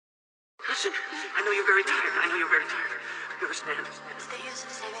Listen, I know you're very tired. I know you're very tired. You understand? It's the use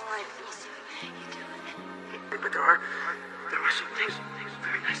of saving life. You do it. But there are some things,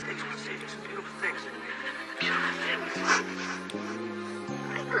 very nice things about saving, some beautiful things. Beautiful things.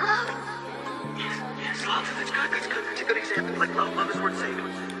 Like love. Yes, love. That's good. That's a good example. Like love. Love is worth saving.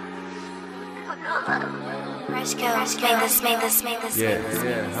 Oh, no love. Make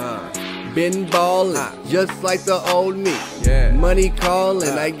this. Been ballin', just like the old me. Yeah. Money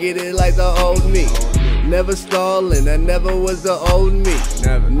callin', I get it like the old me. Never stallin', I never was the old me.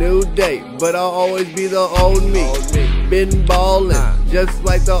 Never. New day, but I'll always be the old me. Old me. Been ballin', just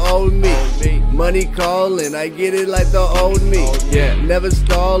like the old me. Old me. Money callin', I get it like the old me. Yeah. Never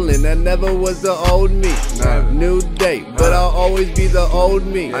stallin', I never was the old me. Never. New day, but I'll always be the old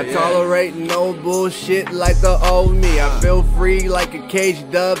me. I Yeah. tolerate no bullshit like the old me. I feel free like a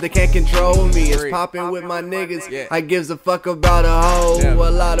caged dove, they can't control me. It's Free. poppin' with my niggas. Yeah. I gives a fuck about a hoe, Never.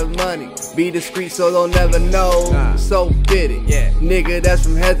 a lot of money. Be discreet so they'll never know. Nah. So fitted, Yeah. nigga, that's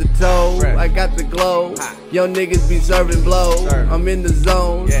from head to toe. Fresh. I got the glow. Ha. Young niggas be serving blow. Serve. I'm in the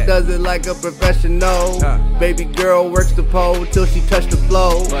zone, Yeah. does it like a professional. Huh. Baby girl works the pole till she touch the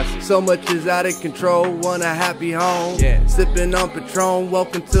flow. Bust it. So much is out of control, want a happy home. Yeah. Sipping on Patron,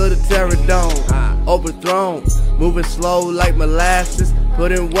 welcome to the Terror Dome. Overthrown, moving slow like molasses.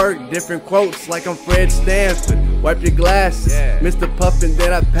 Put in work, different quotes like I'm Fred Stanford. Wipe your glasses, Yeah. Mr. Puffin,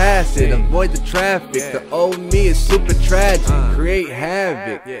 then I pass it. Yeah. Avoid the traffic, Yeah. the old me is super tragic. Create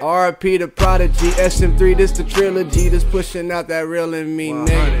havoc, Yeah. R.I.P. the Prodigy, SM3, this the trilogy. This pushing out that real in me, 100,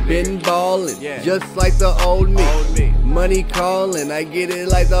 nigga. nigga. Been ballin', Yeah. just like the old me. Old me. Money callin', I get it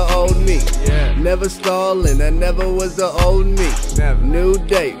like the old me. Yeah. Never stallin', I never was the old me. Never. New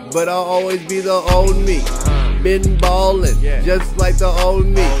day, but I'll always be the old me. Been ballin', Yeah. just like the old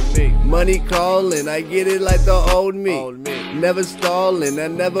me. Old me. Money callin', I get it like the old me. Old me. Never stallin', I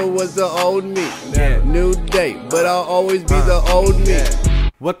never was the old me. Never. New day, but I'll always be the old me. Yeah.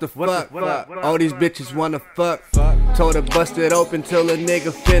 What the fuck? fuck? All these bitches wanna fuck. Fuck. Told her bust it open till a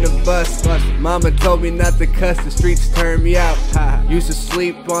nigga finna bust. Mama told me not to cuss, the streets turned me out. Used to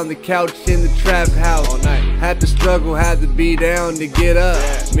sleep on the couch in the trap house. All night. Had to struggle, had to be down to get up.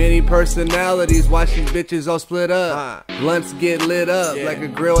 Yeah. Many personalities, watch these bitches all split up. Blunts get lit up Yeah. like a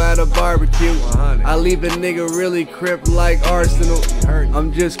grill at a barbecue. 100. I leave a nigga really crip like Arsenal. hurt.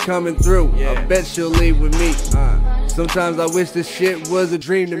 I'm just coming through. Yeah. I bet she'll leave with me. Sometimes I wish this shit was a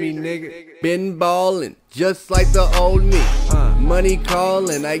dream to me, nigga. Been ballin', just like the old me. Money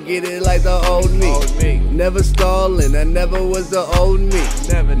callin', I get it like the old me. Old me. Never stallin', I never was the old me.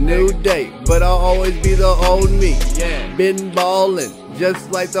 Never, New nigga. day, but I'll always be the old me. Yeah. Been ballin',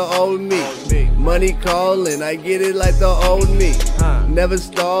 just like the old me. Old me. Money callin', I get it like the old me. Never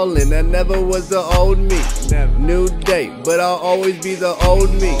stallin', I never was the old me. Never. New day, but I'll always be the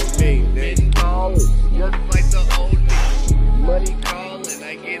old me. Old me, nigga. Been ballin', just like the old me. Money callin',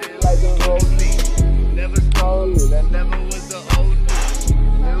 I get it like the old me. Never stallin', I never was the old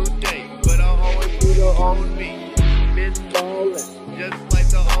me. New day, but I'll always be the old me. Been ballin', just like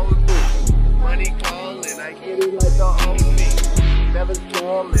the old me. Money callin', I get it like the old me. Never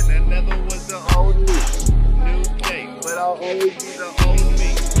stallin', I never was the old me. New day, but I'll always be the old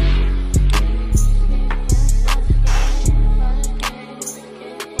me.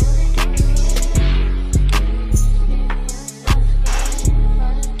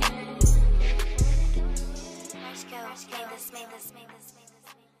 Make this.